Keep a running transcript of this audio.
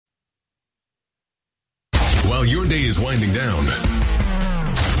While your day is winding down,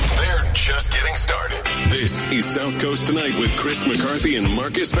 they're just getting started. This is South Coast Tonight with Chris McCarthy and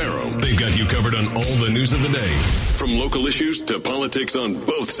Marcus Farrow. They've got you covered on all the news of the day, from local issues to politics on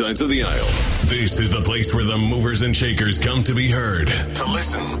both sides of the aisle. This is the place where the movers and shakers come to be heard, to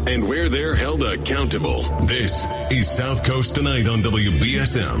listen, and where they're held accountable. This is South Coast Tonight on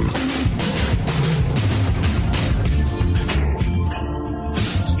WBSM.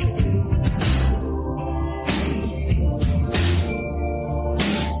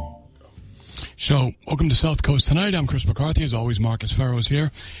 So, welcome to South Coast Tonight. I'm Chris McCarthy. As always, Marcus Farrow is here.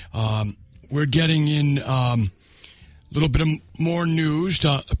 We're getting in a little bit of more news.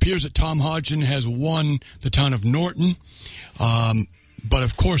 Appears that Tom Hodgson has won the town of Norton. But,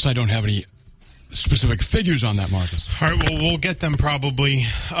 of course, I don't have any specific figures on that, Marcus. All right, well, we'll get them probably.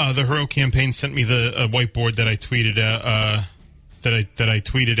 The Hero campaign sent me the whiteboard that I tweeted out. That I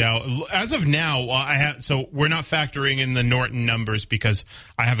tweeted out. As of now, so we're not factoring in the Norton numbers because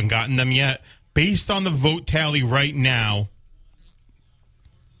I haven't gotten them yet. Based on the vote tally right now,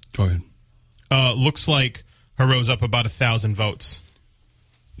 go ahead. Looks like Hero's up about 1,000 votes.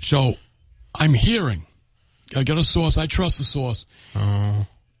 So I'm hearing, I got a source, I trust the source,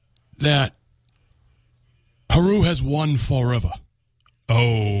 that Heru has won forever.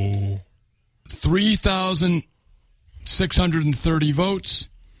 3,630 votes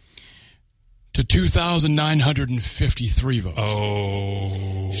to 2,953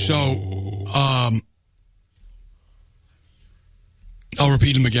 votes. So, I'll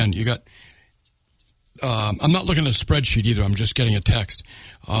repeat them again. You got, I'm not looking at a spreadsheet either. I'm just getting a text.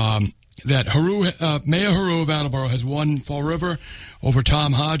 That Mayor Heru of Attleboro has won Fall River over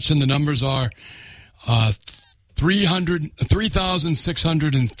Tom Hodgson. The numbers are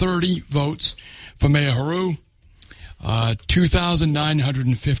 3,630 votes for Mayor Heru.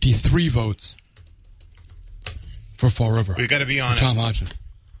 2,953 votes for Fall River. We've got to be honest. Tom Hodgson.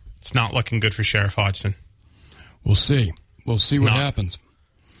 It's not looking good for Sheriff Hodgson. We'll see. We'll see what happens.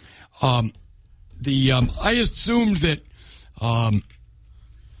 I assumed that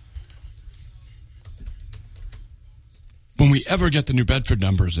when we ever get the New Bedford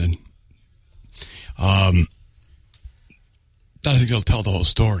numbers in, I think they'll tell the whole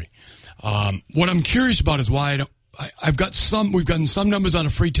story. What I'm curious about is why we've gotten some numbers out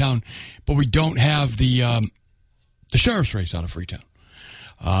of Freetown, but we don't have the sheriff's race out of Freetown.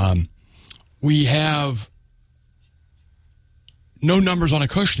 We have no numbers on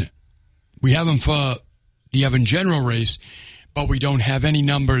Acushnet. We have them for the Evan General race, but we don't have any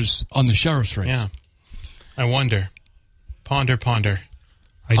numbers on the sheriff's race. Yeah. I wonder. Ponder.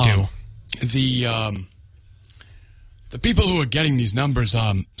 I do. The people who are getting these numbers,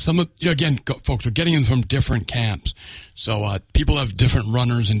 folks, are getting them from different camps. So people have different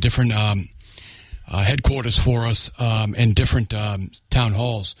runners and different headquarters for us and different town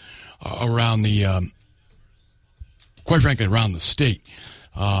halls around the, quite frankly, around the state.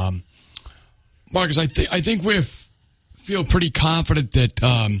 Marcus, I think we feel pretty confident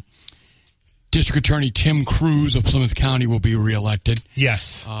that District Attorney Tim Cruz of Plymouth County will be reelected.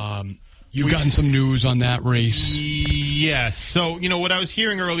 Yes. You've gotten some news on that race. Yes. So, what I was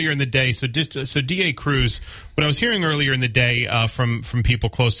hearing earlier in the day, so DA Cruz, what I was hearing earlier in the day from people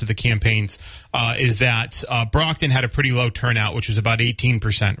close to the campaigns is that Brockton had a pretty low turnout, which was about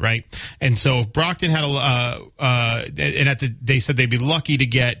 18%, right? And so if Brockton had they said they'd be lucky to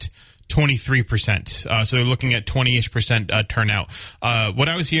get 23%. So they're looking at 20-ish% turnout. What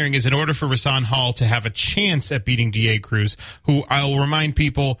I was hearing is in order for Rasan Hall to have a chance at beating DA Cruz, who I'll remind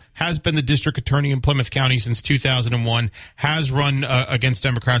people has been the district attorney in Plymouth County since 2001, has run against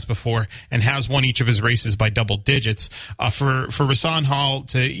Democrats before, and has won each of his races by double digits. For Rasan Hall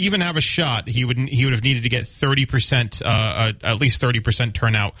to even have a shot, he would have needed to get 30%, at least 30%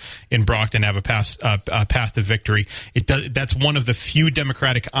 turnout in Brockton to have a path to victory. That's one of the few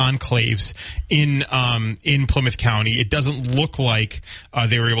Democratic enclaves in Plymouth County. It doesn't look like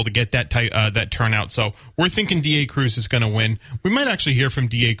they were able to get that turnout. So we're thinking DA Cruz is going to win. We might actually hear from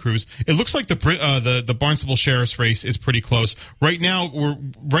DA Cruz. It looks like the Barnstable Sheriff's race is pretty close right now.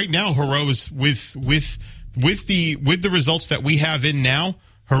 Hero is with the results that we have in now.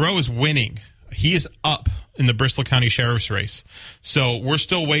 Hero is winning. He is up in the Bristol County Sheriff's race. So we're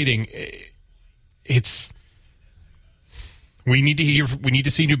still waiting. We need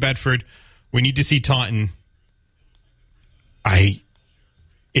to see New Bedford. We need to see Taunton.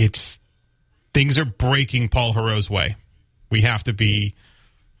 Things are breaking Paul Hero's way. We have to be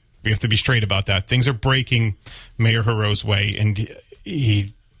straight about that. Things are breaking Mayor Hero's way, and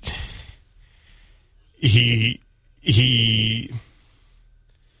he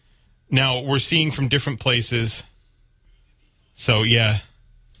Now, we're seeing from different places. So, yeah.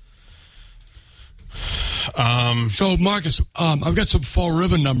 So, Marcus, I've got some Fall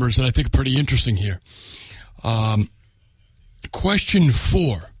River numbers that I think are pretty interesting here. Question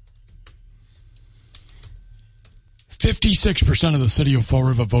 4. 56% of the city of Fall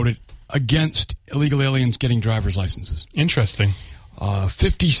River voted against illegal aliens getting driver's licenses. Interesting.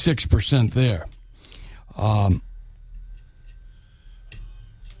 56% there.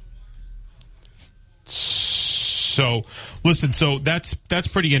 So, listen, so that's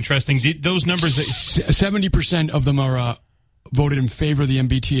pretty interesting. Those numbers... 70% of them are voted in favor of the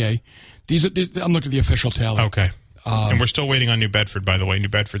MBTA. I'm looking at the official tally. Okay. And we're still waiting on New Bedford, by the way. New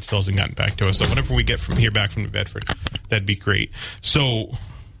Bedford still hasn't gotten back to us. So whatever we get back from New Bedford, that'd be great. So...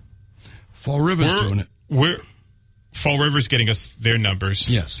 Fall River's doing it. Fall River's getting us their numbers.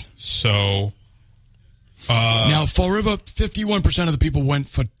 Yes. So... now, Fall River, 51% of the people went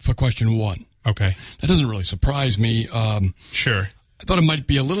for question 1. Okay. That doesn't really surprise me. Sure. I thought it might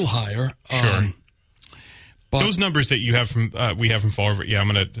be a little higher. Sure. But those numbers that you have from we have from Fall River, yeah,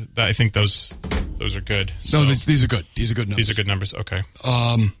 I think those are good. No, these are good. These are good numbers. These are good numbers. Okay.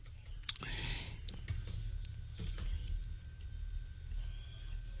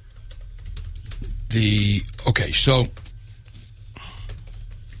 So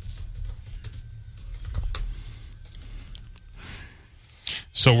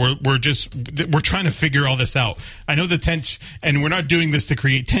So we're trying to figure all this out. I know the tension, and we're not doing this to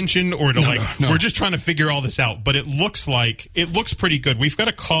create tension or to No. We're just trying to figure all this out. But it looks pretty good. We've got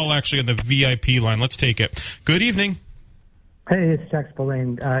a call actually on the VIP line. Let's take it. Good evening. Hey, it's Jack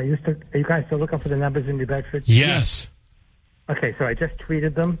Spillane. Are you guys still looking for the numbers in New Bedford? Yes. Okay, so I just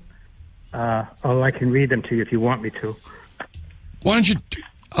tweeted them. Or I can read them to you if you want me to. Why don't you,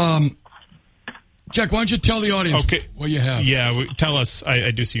 Jack, why don't you tell the audience what you have? Yeah, tell us.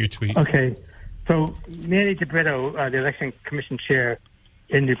 I do see your tweet. Okay, so Manny DeBrito, the election commission chair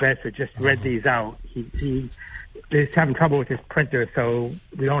in New Bedford, just read these out. He's having trouble with his printer, so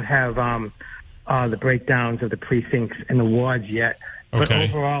we don't have the breakdowns of the precincts and the wards yet. But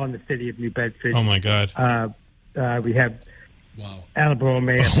overall in the city of New Bedford... Oh, my God. We have Attleboro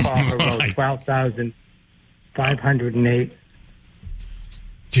Mayor Paul Heroux, 12,508.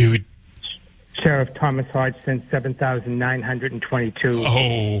 Dude. Sheriff Thomas Hodgson, 7,922.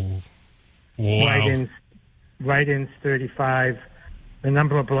 Oh, wow. Write-ins, 35. The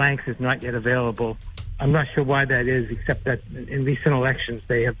number of blanks is not yet available. I'm not sure why that is, except that in recent elections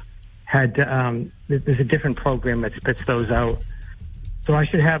they have had, there's a different program that spits those out. So I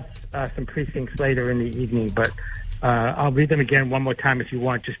should have some precincts later in the evening, but I'll read them again one more time if you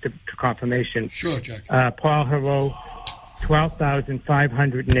want, just to confirmation. Sure, Jack. Paul Heroux,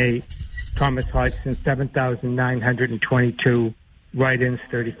 12,508. Thomas Hodgson, 7,922. Write-ins,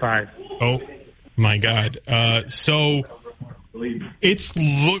 35. Oh, my God. So it's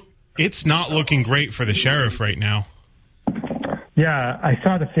not looking great for the sheriff right now. Yeah, I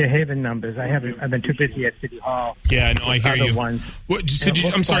saw the Fairhaven numbers. I've been too busy at City Hall. Yeah, no, I hear you. Ones.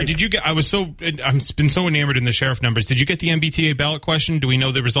 I'm sorry. Did you get? I've been so enamored in the sheriff numbers. Did you get the MBTA ballot question? Do we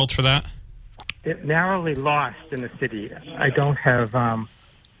know the results for that? It narrowly lost in the city. I don't have.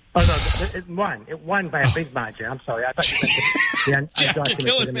 Oh no, it won. It won by a big margin. I'm sorry. I thought you meant the Jack, you're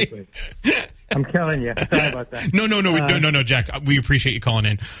killing me. I'm killing you. Sorry about that. No, Jack. We appreciate you calling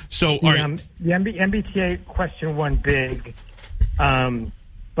in. So, all right. The MBTA question won big.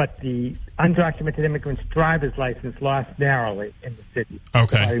 But the undocumented immigrant's driver's license lost narrowly in the city.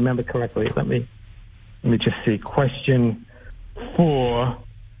 Okay. If I remember correctly. Let me just see. Question 4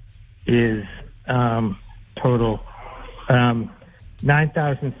 is total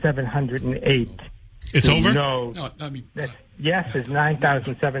 9,708. It's over? No. Yes is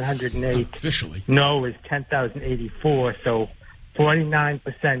 9,708. Officially. No is 10,084. So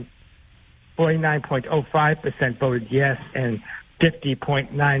 49.05% voted yes, and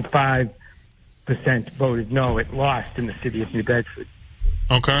 50.95% voted no. It lost in the city of New Bedford.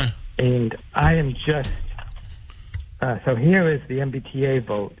 Okay. And I am just... so here is the MBTA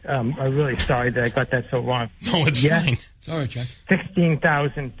vote. I'm really sorry that I got that so wrong. No, it's fine. All right, Jack.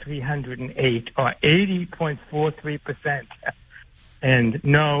 16,308, or 80.43%. And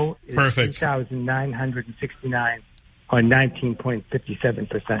no is 2,969, or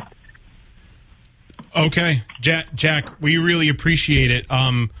 19.57%. Okay, Jack, we really appreciate it.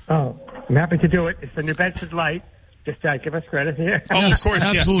 I'm happy to do it. It's the New Bedford Light. Just give us credit here. Oh, of course,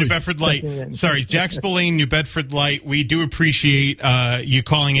 Absolutely. yes, New Bedford Light. Sorry, Jack Spillane, New Bedford Light. We do appreciate you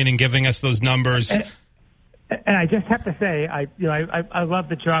calling in and giving us those numbers. And I just have to say, I love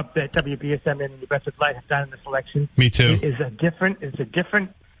the job that WBSM and New Bedford Light have done in this election. Me too. It's a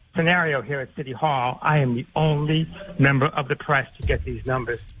different scenario here at City Hall, I am the only member of the press to get these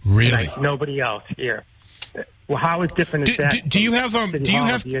numbers. Really? Like nobody else here. Well, how is different is that? Do you have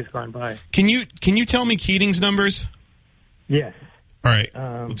years gone by? Can you tell me Keating's numbers? Yes. All right,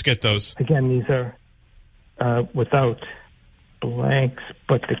 let's get those. Again, these are without blanks,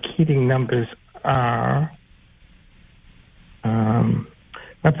 but the Keating numbers are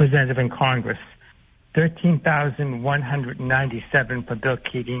representative in Congress, 13,197 for Bill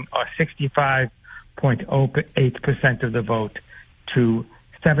Keating, or 65.08% of the vote, to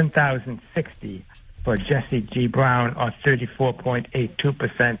 7,060 for Jesse G. Brown, or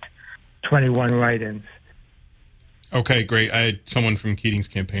 34.82%, 21 write-ins. Okay, great. I had someone from Keating's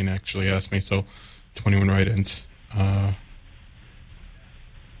campaign actually ask me, so 21 write-ins.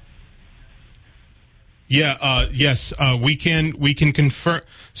 Yes, we can confirm.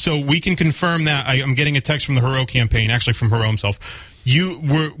 So we can confirm that. I'm getting a text from the Hero campaign, actually from Hero himself.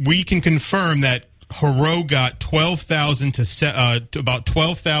 We can confirm that Hero got 12,000 to about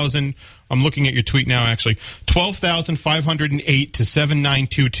 12,000. I'm looking at your tweet now, actually. 12,508 to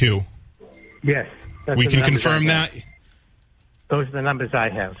 7922. Yes. We can confirm that. Those are the numbers I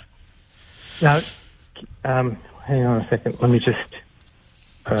have. Now, hang on a second. Let me just,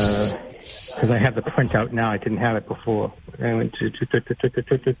 because I have the printout now. I didn't have it before. I went to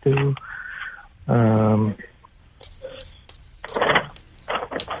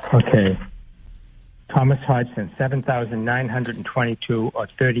okay. Thomas Hodgson, 7,922, or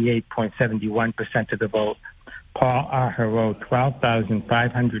 38.71% of the vote. Paul R. Hero,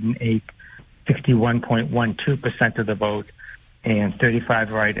 12,508, 61.12% of the vote, and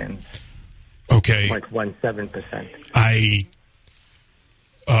 35 write-ins. Okay. 0.17%.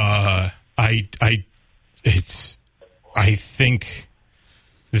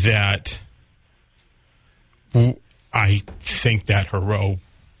 I think that Hero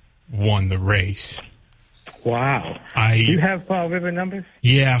won the race. Wow. Do you have Fall River numbers?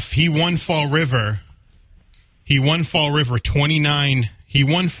 Yeah, he won Fall River. 29. He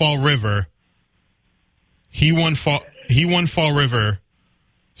won Fall River. He won Fall River.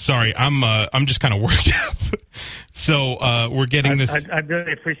 Sorry, I'm just kind of worked up. So we're getting this. I'd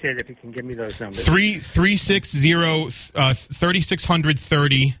really appreciate it if you can give me those numbers.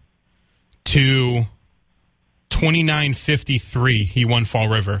 3,630 to 2953. He won Fall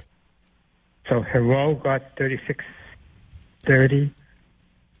River. So Hero got 3630.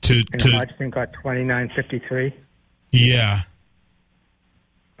 And Hodgson got 2953. Yeah.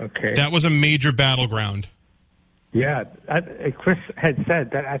 Okay. That was a major battleground. Yeah, Chris had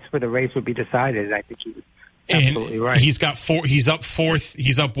said that that's where the race would be decided, and I think he was absolutely right. He's got He's up fourth.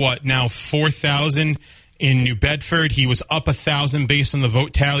 He's up what now? 4,000 in New Bedford. He was up 1,000 based on the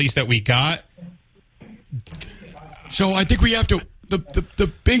vote tallies that we got. So I think we have to. The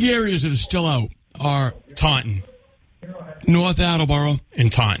big areas that are still out are Taunton, North Attleboro,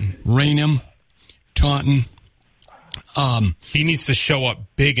 and Taunton, Raynham, Taunton. He needs to show up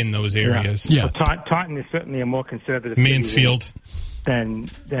big in those areas. Yeah. Well, Taunton is certainly a more conservative Mansfield than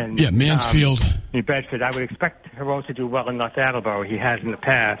Mansfield. New Bedford. I would expect Hero to do well in North Attleboro. He has in the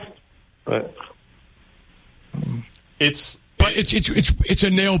past, but it's a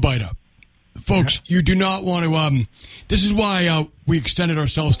nail biter, folks. You do not want to. This is why we extended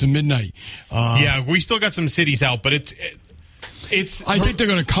ourselves to midnight. Yeah, we still got some cities out, but it's. I think they're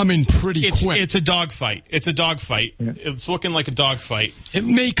going to come in pretty quick. It's a dogfight. It's a dogfight. Yeah. It's looking like a dogfight. It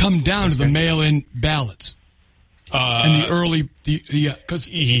may come down to the mail-in ballots and the early because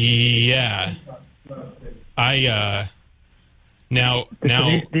yeah. Now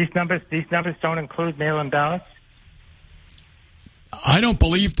these numbers don't include mail-in ballots. I don't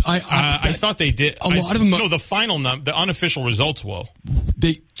believe I thought they did. A lot of them. No, the final the unofficial results will.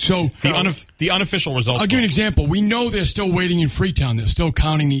 The unofficial results. I'll give you an example. We know they're still waiting in Freetown. They're still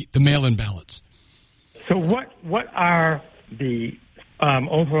counting the mail-in ballots. So what are the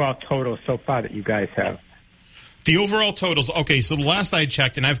overall totals so far that you guys have? The overall totals. Okay, so the last I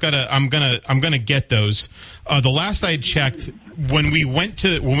checked, and I'm gonna get those. The last I checked, when we went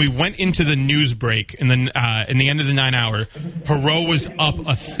into the news break in the end of the 9 hour, Hero was up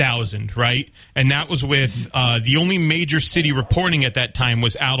 1,000, right? And that was with the only major city reporting at that time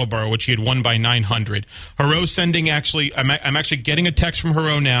was Attleboro, which he had won by 900. Hero sending I'm actually getting a text from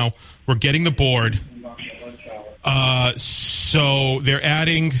Hero now. We're getting the board. So they're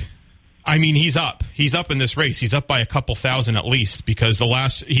adding. I mean, he's up. He's up in this race. He's up by a couple thousand at least because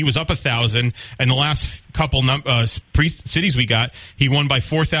he was up 1,000, and the last couple cities we got, he won by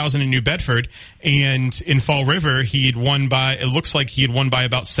 4,000 in New Bedford, and in Fall River it looks like he had won by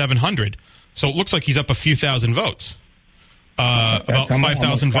about 700. So it looks like he's up a few thousand votes. about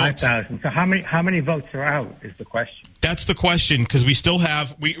 5,000 votes. 5,000. So how many votes are out is the question. That's the question, because we still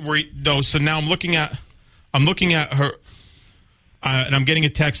have So now I'm looking at her, and I'm getting a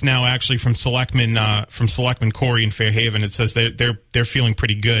text now actually from Selectman Corey in Fairhaven. It says they're feeling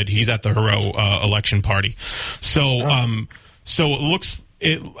pretty good. He's at the Hero election party. So so it looks.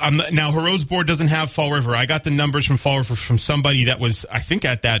 Now Hero's board doesn't have Fall River. I got the numbers from Fall River from somebody that was, I think,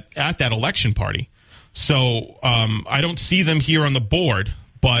 at that election party. So I don't see them here on the board,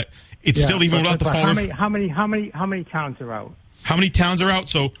 but it's still even without the Fall River. How many towns are out? How many towns are out?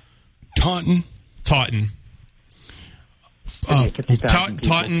 So Taunton. Taunton,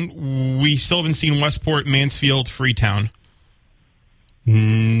 we still haven't seen Westport, Mansfield, Freetown.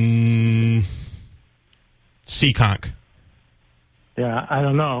 Seekonk. Yeah, I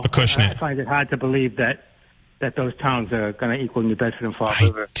don't know. Acushnet. I find it hard to believe that those towns are going to equal New Bedford and Fall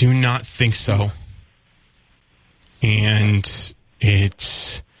River. I do not think so. And I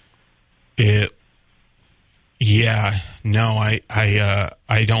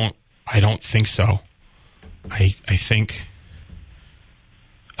don't think so. I think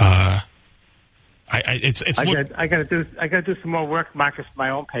I got to do some more work, Marcus, for my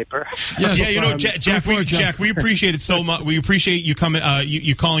own paper. Yes. Yeah, Jack, we appreciate it so much. We appreciate you coming,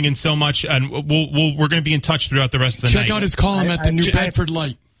 you calling in so much, and we're going to be in touch throughout the rest of the night. Check out his column at the New Bedford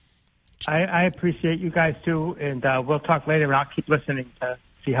Light. I appreciate you guys too, and we'll talk later, and I'll keep listening to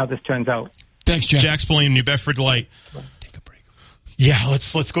see how this turns out. Thanks, Jack. Jack Spillane, New Bedford Light. Take a break. Yeah,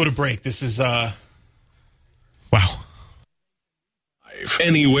 let's go to break. This is wow.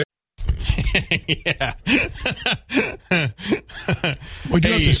 Anyway. Yeah. What do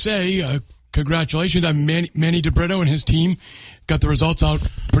you have to say? Congratulations on Manny DeBrito and his team. Got the results out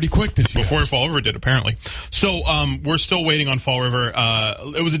pretty quick this year. Before Fall River did, apparently. So we're still waiting on Fall River.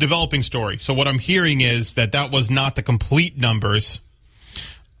 It was a developing story. So what I'm hearing is that was not the complete numbers.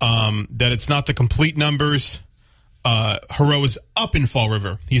 That it's not the complete numbers. Hero is up in Fall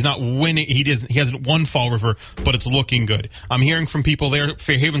River. He's not winning. He hasn't won Fall River, but it's looking good. I'm hearing from people there.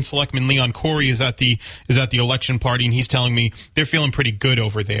 Fairhaven Selectman Leon Corey is at the election party, and he's telling me they're feeling pretty good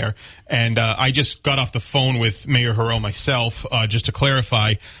over there. And I just got off the phone with Mayor Hero myself, just to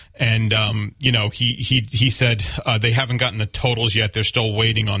clarify. And he said they haven't gotten the totals yet. They're still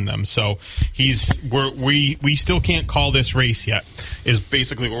waiting on them. So we still can't call this race yet. Is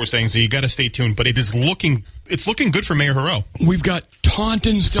basically what we're saying. So you got to stay tuned. But it's looking good for Mayor Hero. We've got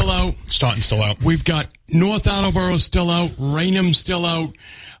Taunton still out. Taunton still out. We've got North Attleboro still out. Raynham still out.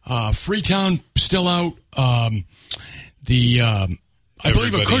 Freetown still out. I believe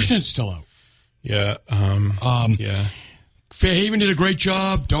Acushnet's still out. Yeah. Yeah. Fairhaven did a great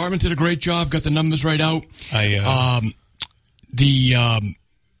job. Dartmouth did a great job. Got the numbers right out. The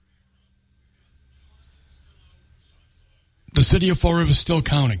city of Fall River is still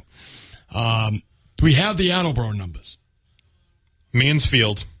counting. We have the Attleboro numbers.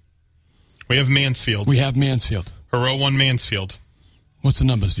 Mansfield. We have Mansfield. Hero won Mansfield. What's the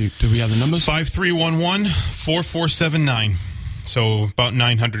numbers? Do we have the numbers? 5311-4479. So about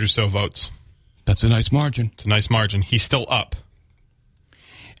 900 or so votes. That's a nice margin. It's a nice margin. He's still up.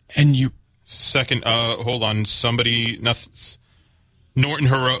 And you... Second, hold on. Somebody... Nothing. Norton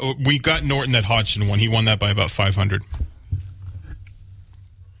Hero... We got Norton that Hodgson won. He won that by about 500.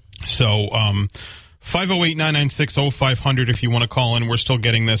 So, 508-996-0500 if you want to call in. We're still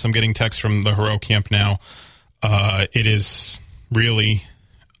getting this. I'm getting texts from the Hero camp now. It is really...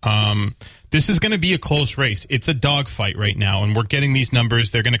 this is going to be a close race. It's a dogfight right now, and we're getting these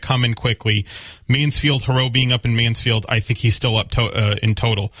numbers. They're going to come in quickly. Mansfield, Hero being up in Mansfield, I think he's still up in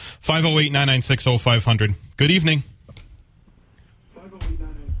total. 508-996-0500. Good evening.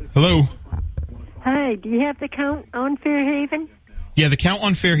 Hello. Hi. Do you have the count on Fairhaven? Yeah, the count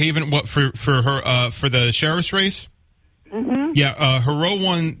on Fairhaven. What for her for the sheriff's race? Mm-hmm. Yeah, Hero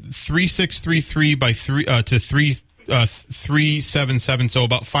won 3633 by 377, so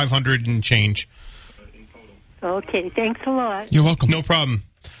about 500 and change. Okay, thanks a lot. You're welcome. No problem.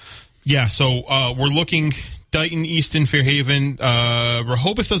 Yeah, so we're looking Dighton, Easton, Fairhaven.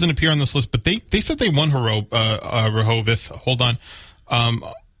 Rehoboth doesn't appear on this list, but they said they won Rehoboth. Hold on.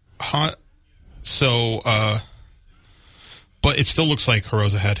 But it still looks like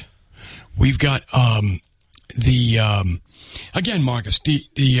Hero's ahead. We've got again, Marcus,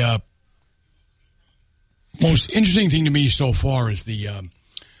 the most interesting thing to me so far is the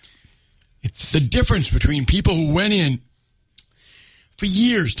difference between people who went in for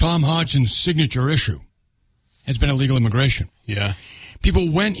years. Tom Hodgson's signature issue has been illegal immigration. Yeah.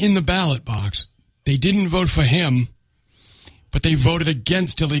 People went in the ballot box. They didn't vote for him, but they voted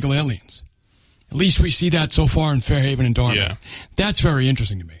against illegal aliens. At least we see that so far in Fairhaven and Dartmouth. Yeah. That's very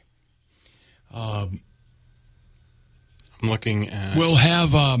interesting to me. I'm looking at... We'll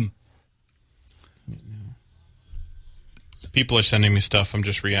have... People are sending me stuff. I'm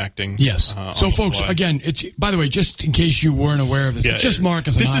just reacting. Yes. So, folks, fly. again, it's by the way, just in case you weren't aware of this, it's just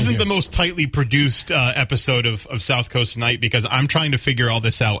Marcus and I This isn't here. the most tightly produced episode of South Coast Tonight because I'm trying to figure all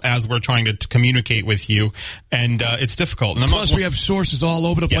this out as we're trying to communicate with you, and it's difficult. And Plus, we have sources all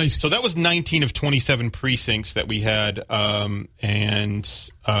over the place. So that was 19 of 27 precincts that we had, and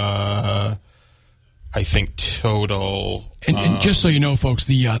I think total. And just so you know, folks,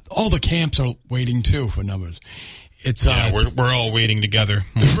 the all the camps are waiting, too, for numbers. It's we're all waiting together.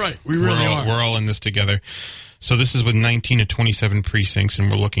 Right, we really are. We're all in this together. So this is with 19 to 27 precincts, and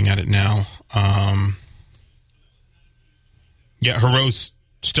we're looking at it now. Hero's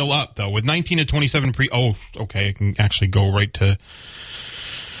still up though with 19 to 27 Oh, okay, I can actually go right to.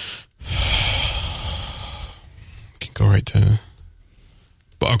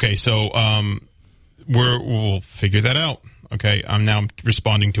 Okay, so we'll figure that out. Okay, I'm now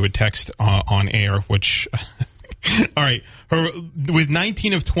responding to a text on air, which. All right. With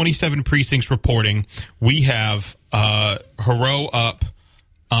 19 of 27 precincts reporting, we have Hero up.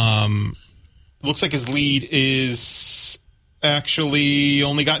 Looks like his lead is actually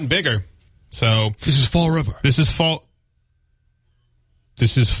only gotten bigger. So this is Fall River. This is Fall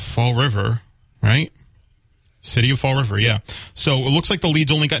River, right? City of Fall River, yeah. So it looks like the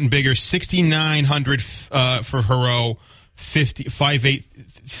lead's only gotten bigger. 6,900 for Hero,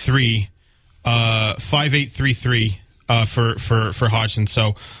 583. 5833 for Hodgson.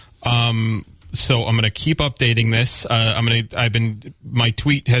 So I'm going to keep updating this. My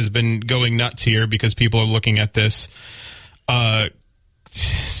tweet has been going nuts here because people are looking at this.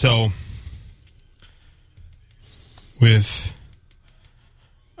 So with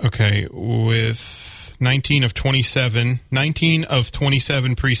 19 of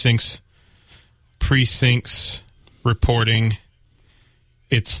 27 precincts reporting,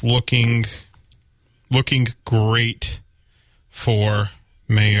 it's looking great for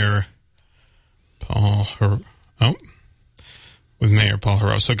Mayor Paul Hero. With Mayor Paul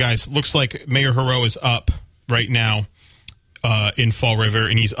Hero. So, guys, looks like Mayor Hero is up right now in Fall River,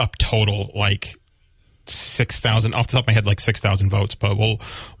 and he's up total like 6,000. Off the top of my head, like 6,000 votes, but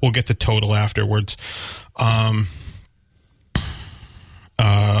we'll get the total afterwards.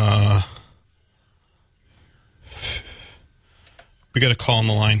 We got a call on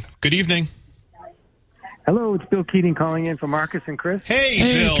the line. Good evening. Hello, it's Bill Keating calling in for Marcus and Chris. Hey,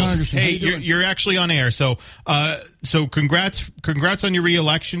 Bill. Congressman. Hey, you're actually on air. So congrats on your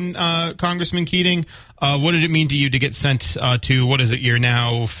re-election, Congressman Keating. What did it mean to you to get sent to, what is it, your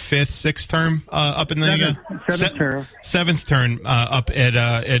now sixth term up in the seventh term up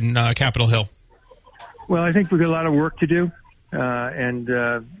at in Capitol Hill? Well, I think we've got a lot of work to do, and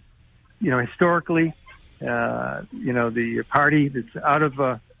historically, the party that's out of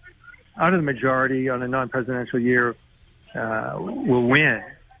the majority on a non-presidential year will win.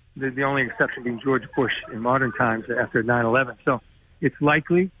 The only exception being George Bush in modern times after 9/11. So it's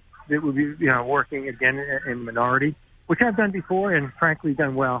likely that we'll be working again in the minority, which I've done before and frankly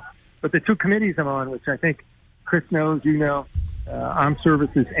done well. But the two committees I'm on, which I think Chris knows, Armed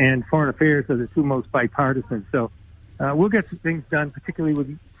Services and Foreign Affairs are the two most bipartisan. So we'll get some things done,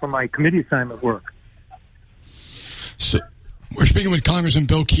 particularly for my committee assignment work. So we're speaking with Congressman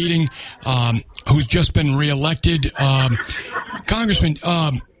Bill Keating, who's just been reelected. Congressman,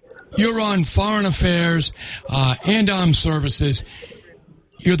 you're on Foreign Affairs and Armed Services.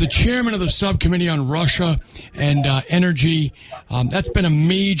 You're the chairman of the subcommittee on Russia and energy. That's been a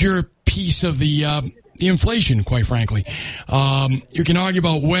major piece of the inflation, quite frankly. You can argue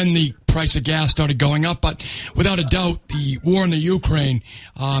about when the price of gas started going up, but without a doubt, the war in the Ukraine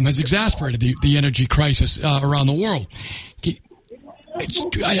has exacerbated the energy crisis around the world.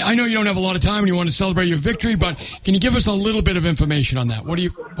 I know you don't have a lot of time and you want to celebrate your victory, but can you give us a little bit of information on that? What do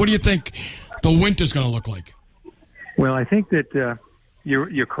you think the winter's going to look like? Well, I think that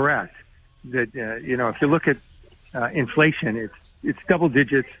you're correct. That if you look at inflation, it's double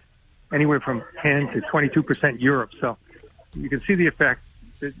digits, anywhere from 10 to 22% Europe. So you can see the effect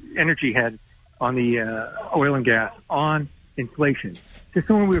that energy had on the oil and gas on inflation. Just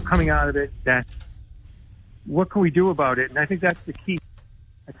when we were coming out of it, what can we do about it? And I think that's the key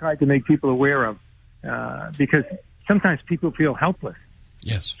I tried to make people aware of, because sometimes people feel helpless.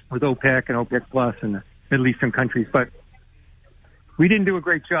 Yes. With OPEC and OPEC Plus and the Middle Eastern countries. But we didn't do a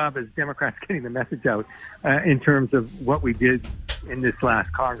great job as Democrats getting the message out in terms of what we did in this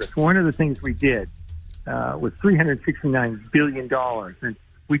last Congress. One of the things we did was $369 billion. And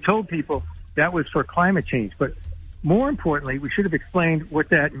we told people that was for climate change. But more importantly, we should have explained what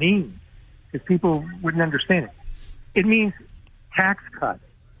that means, because people wouldn't understand it. It means tax cuts.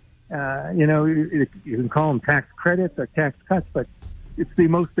 You can call them tax credits or tax cuts, but it's the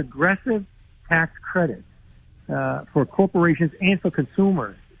most aggressive tax credit for corporations and for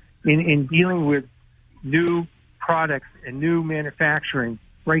consumers in dealing with new products and new manufacturing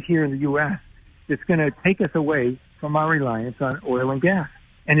right here in the U.S. It's going to take us away from our reliance on oil and gas.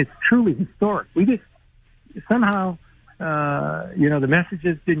 And it's truly historic. We just somehow, the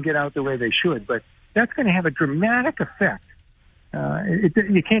messages didn't get out the way they should, but that's going to have a dramatic effect.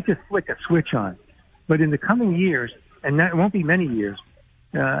 You can't just flick a switch on. But in the coming years, and that won't be many years,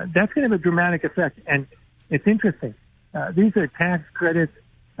 that's going to have a dramatic effect. And it's interesting. These are tax credits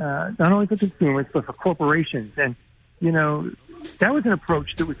not only for consumers, but for corporations. And, that was an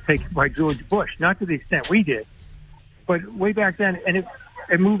approach that was taken by George Bush, not to the extent we did, but way back then. And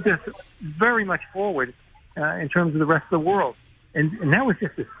it moved us very much forward in terms of the rest of the world. And that was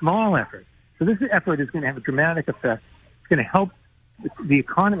just a small effort. So this effort is going to have a dramatic effect. It's going to help the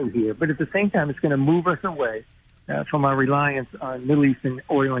economy here, but at the same time, it's going to move us away from our reliance on Middle Eastern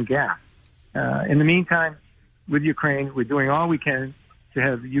oil and gas. In the meantime, with Ukraine, we're doing all we can to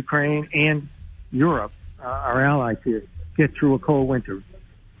have Ukraine and Europe, our allies here, get through a cold winter.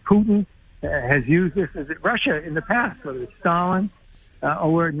 Putin has used this as Russia in the past, whether it's Stalin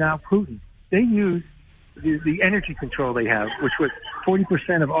or now Putin. They use the energy control they have, which was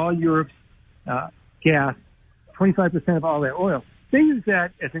 40% of all Europe's gas, 25% of all their oil. They use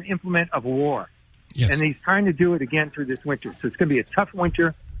that as an implement of war. Yes. And he's trying to do it again through this winter. So it's going to be a tough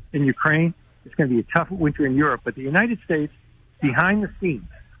winter in Ukraine. It's going to be a tough winter in Europe. But the United States, behind the scenes,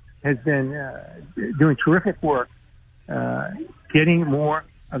 has been doing terrific work getting more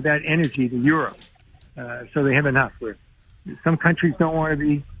of that energy to Europe. So they have enough. Where some countries don't want to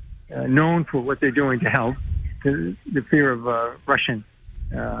be known for what they're doing to help, to the fear of Russian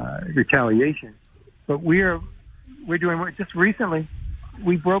retaliation. But we're doing, just recently,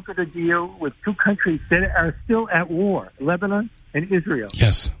 we brokered a deal with two countries that are still at war, Lebanon and Israel.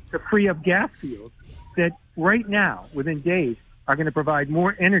 Yes. To free up gas fields that right now, within days, are going to provide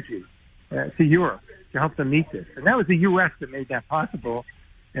more energy to Europe to help them meet this. And that was the U.S. that made that possible.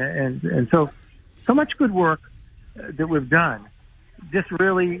 And so much good work that we've done just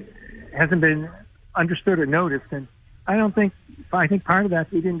really hasn't been understood or noticed. And I think part of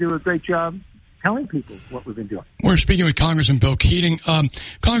that, we didn't do a great job telling people what we've been doing. We're speaking with Congressman Bill Keating.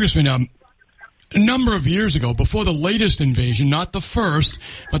 Congressman, a number of years ago, before the latest invasion, not the first,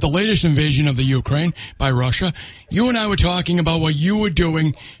 but the latest invasion of the Ukraine by Russia, you and I were talking about what you were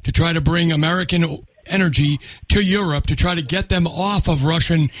doing to try to bring American energy to Europe, to try to get them off of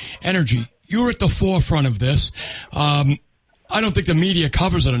Russian energy. You were at the forefront of this. I don't think the media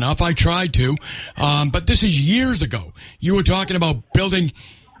covers it enough. I tried to. But this is years ago. You were talking about building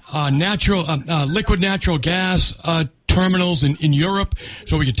liquid natural gas terminals in Europe,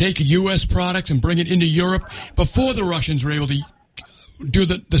 so we could take U.S. products and bring it into Europe before the Russians were able to do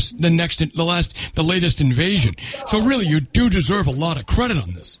the latest invasion. So really, you do deserve a lot of credit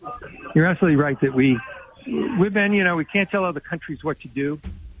on this. You're absolutely right that we've been, we can't tell other countries what to do,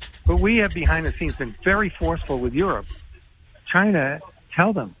 but we have behind the scenes been very forceful with Europe. China,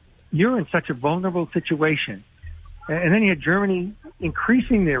 tell them, you're in such a vulnerable situation. And then you had Germany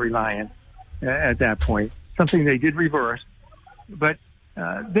increasing their reliance at that point, something they did reverse. But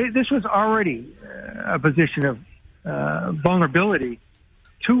this was already a position of vulnerability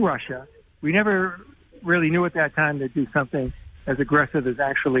to Russia. We never really knew at that time they'd do something as aggressive as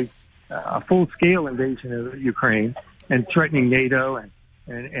actually a full-scale invasion of Ukraine and threatening NATO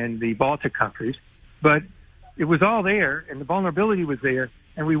and the Baltic countries. But it was all there, and the vulnerability was there,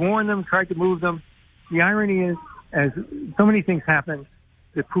 and we warned them, tried to move them. The irony is, as so many things happened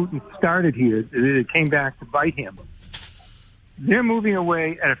that Putin started here, it came back to bite him. They're moving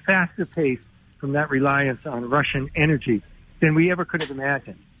away at a faster pace from that reliance on Russian energy than we ever could have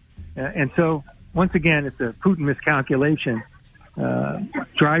imagined. And so, once again, it's a Putin miscalculation,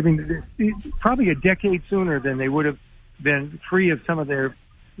 driving this, probably a decade sooner than they would have been free of some of their,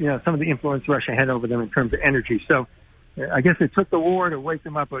 some of the influence Russia had over them in terms of energy. So I guess it took the war to wake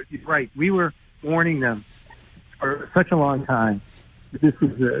them up, but you're right. We were warning them for such a long time. This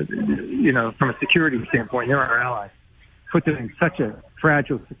is, from a security standpoint, they're our allies. Put them in such a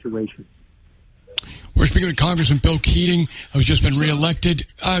fragile situation. We're speaking with Congressman Bill Keating, who's just been reelected.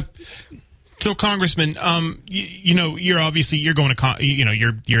 So, Congressman, you're going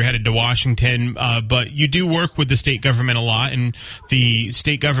to, you're headed to Washington, but you do work with the state government a lot, and the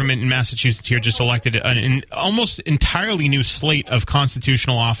state government in Massachusetts here just elected an almost entirely new slate of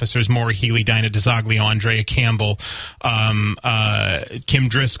constitutional officers: Maura Healey, Dinah DeZoglio, Andrea Campbell, Kim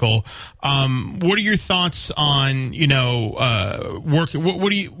Driscoll. What are your thoughts on, work?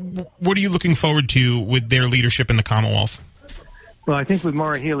 What are you looking forward to with their leadership in the Commonwealth? Well, I think with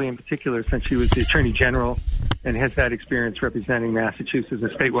Maura Healey in particular, since she was the Attorney General and has that experience representing Massachusetts on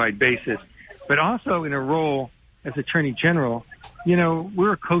a statewide basis, but also in a role as Attorney General,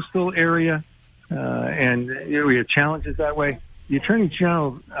 we're a coastal area, and we have challenges that way. The Attorney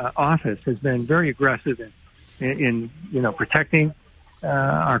General office has been very aggressive in protecting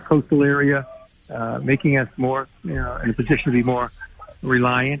our coastal area, making us more, in a position to be more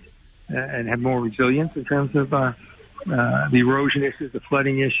reliant and have more resilience in terms of the erosion issues, the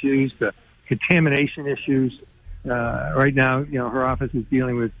flooding issues, the contamination issues. Right now, her office is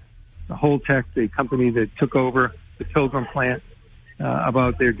dealing with Holtec, the company that took over the Pilgrim plant,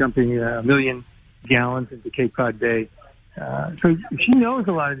 about their dumping 1 million gallons into Cape Cod Bay. So she knows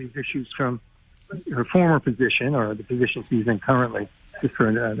a lot of these issues from her former position, or the position she's in currently, just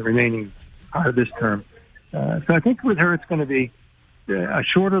for the remaining part of this term. So I think with her, it's going to be a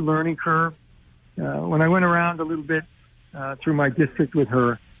shorter learning curve. When I went around a little bit through my district with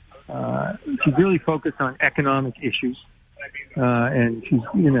her, she really focused on economic issues, and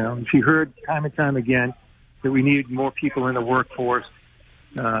she heard time and time again that we need more people in the workforce,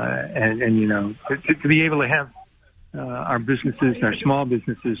 and to be able to have our businesses, our small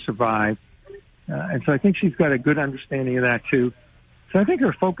businesses, survive. And so I think she's got a good understanding of that too. So I think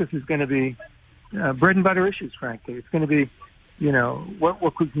her focus is going to be bread and butter issues. Frankly, it's going to be, what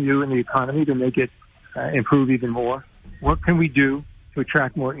we can do in the economy to make it improve even more. What can we do to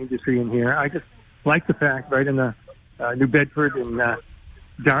attract more industry in here? I just like the fact, right in the New Bedford and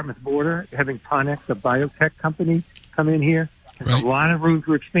Dartmouth border, having Connex, a biotech company, come in here. There's a lot of room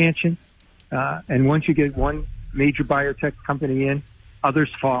for expansion. And once you get one major biotech company in, others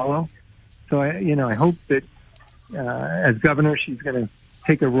follow. So I hope that as governor, she's going to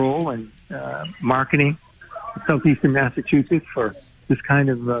take a role in marketing southeastern Massachusetts for this kind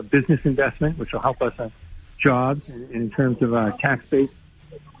of business investment, which will help us on jobs in terms of our tax base.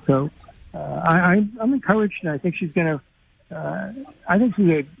 So I'm encouraged, and I think she's going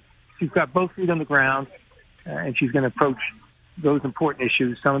to. She's got both feet on the ground, and she's going to approach those important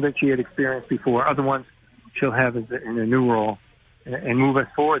issues. Some of that she had experienced before, other ones she'll have in a new role, and move us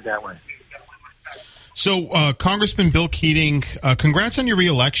forward that way. So, Congressman Bill Keating, congrats on your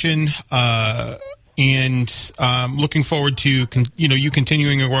reelection, and looking forward to you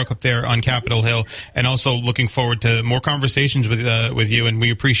continuing your work up there on Capitol Hill, and also looking forward to more conversations with you. And we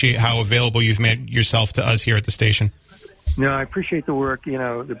appreciate how available you've made yourself to us here at the station. No, I appreciate the work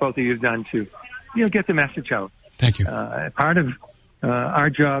that both of you have done to get the message out. Thank you. Part of our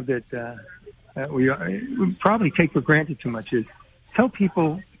job that we probably take for granted too much is tell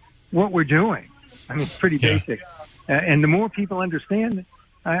people what we're doing. I mean, it's pretty basic. And the more people understand,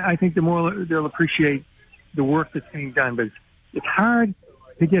 I think the more they'll appreciate the work that's being done. But it's hard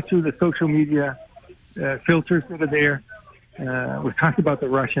to get through the social media filters that are there. We've talked about the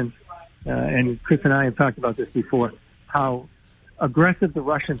Russians, and Chris and I have talked about this before, how aggressive the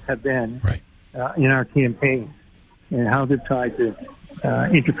Russians have been in our campaign, and how they've tried to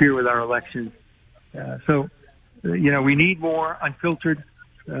interfere with our elections. So, we need more unfiltered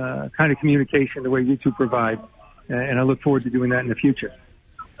kind of communication the way you two provide, and I look forward to doing that in the future.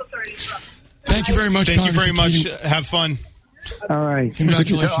 Thank you very much. Thank you very much. Have fun. All right.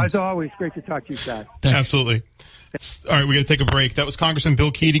 Congratulations. As always, great to talk to you, Scott. Thanks. Absolutely. All right, we got to take a break. That was Congressman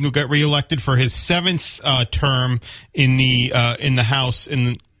Bill Keating, who got reelected for his 7th term in the House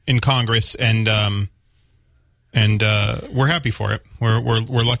in Congress, and we're happy for it.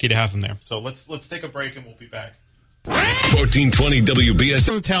 We're lucky to have him there. So let's take a break, and we'll be back. 1420 WBS.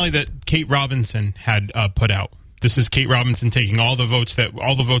 The tally that Kate Robinson had put out. This is Kate Robinson taking all the votes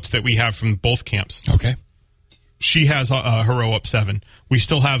that we have from both camps. Okay. She has her row up 7. We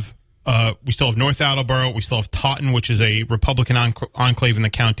still have North Attleboro. We still have Taunton, which is a Republican enclave in the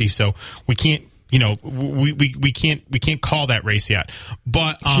county. So we can't. We can't call that race yet,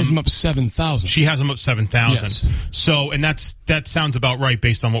 but she has them up 7,000. She has them up 7,000. Yes. So, and that sounds about right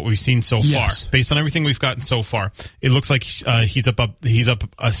based on what we've seen so far. Based on everything we've gotten so far, it looks like he's up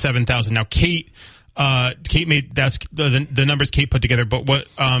 7,000 now. Kate made that's the numbers Kate put together. But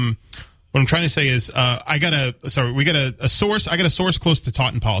What I'm trying to say is, we got a source. I got a source close to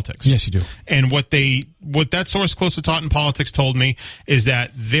Taunton politics. Yes, you do. And what that source close to Taunton politics told me is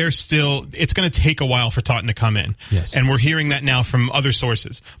that it's going to take a while for Taunton to come in. Yes. And we're hearing that now from other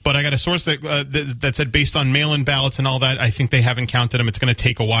sources. But I got a source that said based on mail-in ballots and all that, I think they haven't counted them. It's going to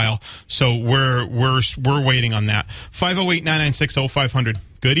take a while. So we're waiting on that. 508-996-0500.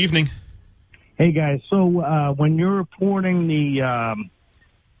 Good evening. Hey guys. So when you're reporting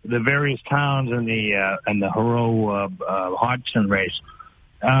the various towns and the Hero Hodgson race,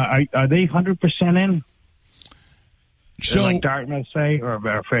 are they 100% in? So, like Dartmouth say, or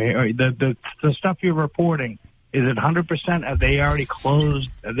the stuff you're reporting, is it 100%? Have they already closed?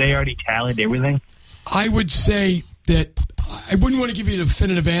 Have they already tallied everything? I would say that I wouldn't want to give you a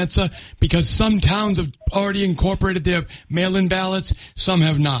definitive answer because some towns have already incorporated their mail-in ballots, some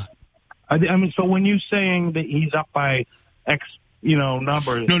have not. I mean, so when you're saying that he's up by X,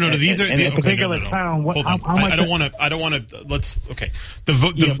 numbers. No. These are in a particular town. Hold on. How much? I don't want to. Let's. Okay.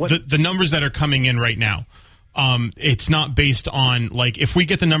 The numbers that are coming in right now. It's not based on if we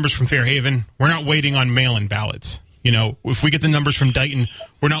get the numbers from Fairhaven, we're not waiting on mail-in ballots. If we get the numbers from Dighton,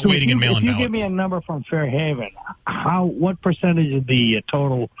 we're not waiting in mail-in ballots. If you give me a number from Fairhaven, what percentage of the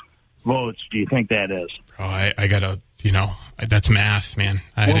total votes do you think that is? Oh, I gotta. That's math, man.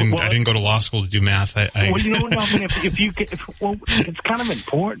 I didn't go to law school to do math. It's kind of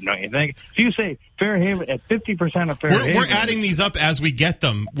important, don't you think? If you say Fairhaven at 50% of Fairhaven, we're adding these up as we get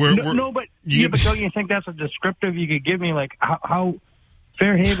them. But don't you think that's a descriptive you could give me, how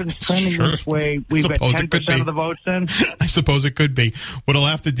Fairhaven's trending this way? We've got 10% of the votes in. I suppose it could be. What I'll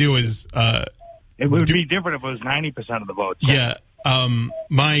have to do is it would be different if it was 90% of the votes. Yeah.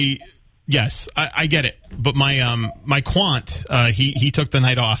 Yes, I get it, but my quant he took the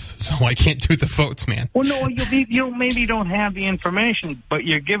night off, so I can't do the votes, man. Well, no, you maybe don't have the information, but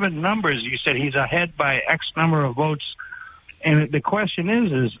you're given numbers. You said he's ahead by X number of votes, and the question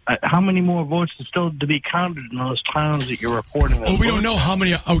is how many more votes are still to be counted in those towns that you're reporting? Well, we don't know how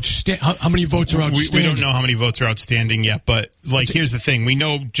many how many votes are outstanding. We don't know how many votes are outstanding yet, but here's the thing: we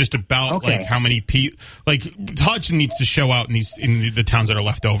know just about how many people. Hodgson needs to show out in the towns that are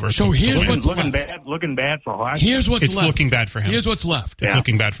left over. So here's what's looking left. Looking bad for Hodgson. Here's what's left. It's looking bad for him. Here's what's left. It's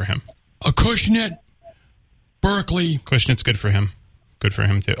looking bad for him. Acushnet, Berkeley. Acushnet's good for him. Good for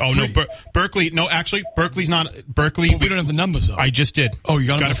him, too. Oh, no, Berkeley. No, actually, Berkeley's not. Berkeley. Well, we don't have the numbers, though. I just did. Oh, you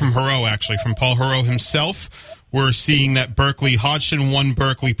got it from Hero, actually, from Paul Hero himself. We're seeing that Hodgson won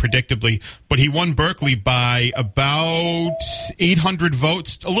Berkeley predictably, but he won Berkeley by about 800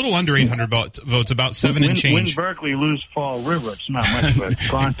 votes, a little under 800 votes, about 7 and change. Win Berkeley, lose Fall River. It's not much of a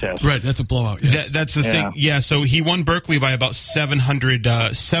contest. Right, that's a blowout. Yes. That's the thing. Yeah, so he won Berkeley by about 700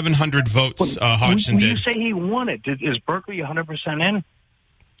 votes, Hodgson did. When you say he won it, is Berkeley 100% in?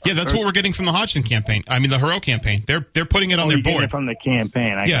 Yeah, that's what we're getting from the Hodgson campaign. I mean, the Hero campaign. They're putting it on their board. It from the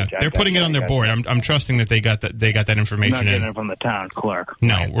campaign. They're putting it on their board. I'm trusting that they got that information. Not getting it from the town clerk.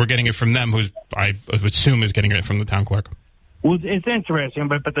 No, we're getting it from them, who I would assume is getting it from the town clerk. Well, it's interesting,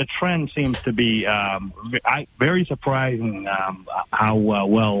 but the trend seems to be very surprising. How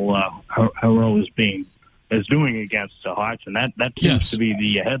well Hero is doing against Hodgson. That seems to be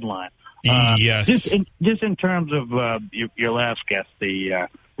the headline. Yes. Just in terms of your last guest, the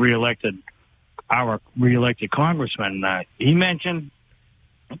our reelected congressman, he mentioned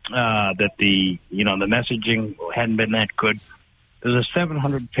that the messaging hadn't been that good. There's a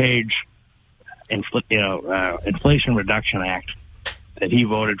 700-page Inflation Reduction Act that he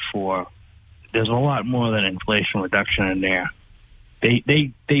voted for. There's a lot more than inflation reduction in there.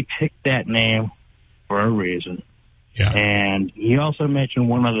 They picked that name for a reason. Yeah. And he also mentioned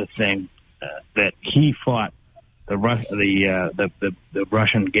one other thing, that he fought the Russian,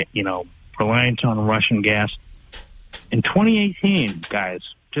 reliance on Russian gas. In 2018, guys,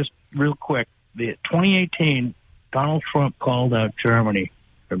 just real quick, 2018, Donald Trump called out Germany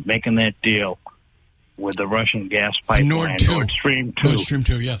for making that deal with the Russian gas pipeline, Nord Stream 2. Nord Stream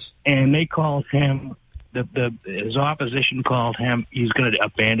 2, yes. And they called him, his opposition called him, he's going to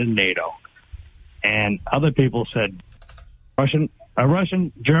abandon NATO. And other people said, a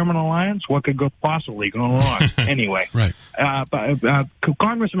Russian-German alliance? What could possibly go wrong? Anyway, right.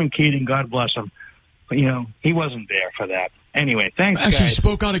 Congressman Keating, God bless him, he wasn't there for that. Anyway, thanks, Actually, guys.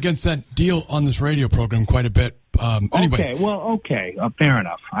 spoke out against that deal on this radio program quite a bit. Anyway. Okay, fair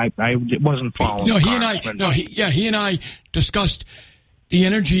enough. I wasn't following. He and I discussed the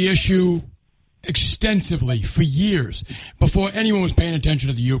energy issue extensively for years before anyone was paying attention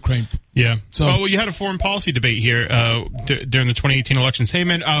to the Ukraine. Yeah. So, well, you had a foreign policy debate here during the 2018 elections. Hey,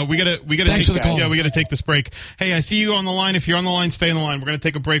 man, we gotta Thanks for the call. Yeah, we gotta take this break. Hey, I see you on the line. If you're on the line, stay on the line. We're gonna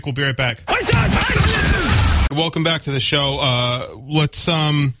take a break. We'll be right back. Welcome back to the show. Let's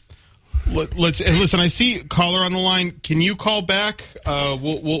listen. I see caller on the line. Can you call back?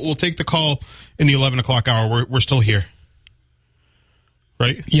 We'll take the call in the 11 o'clock hour. We're still here.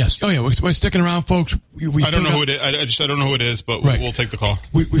 Right? Yes. Oh, yeah. We're sticking around, folks. I don't know who it is. I don't know who it is, but right. We'll take the call.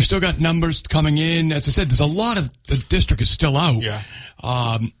 We've still got numbers coming in. As I said, there's a lot of the district is still out. Yeah.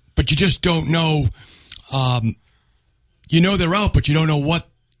 But you just don't know. You know they're out, but you don't know what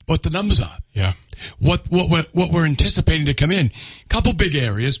the numbers are. Yeah. What we're anticipating to come in. Couple big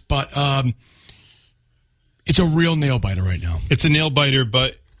areas, but it's a real nail biter right now. It's a nail biter,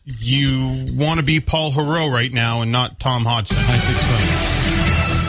 but you want to be Paul Heroux right now and not Tom Hodgson. I think so.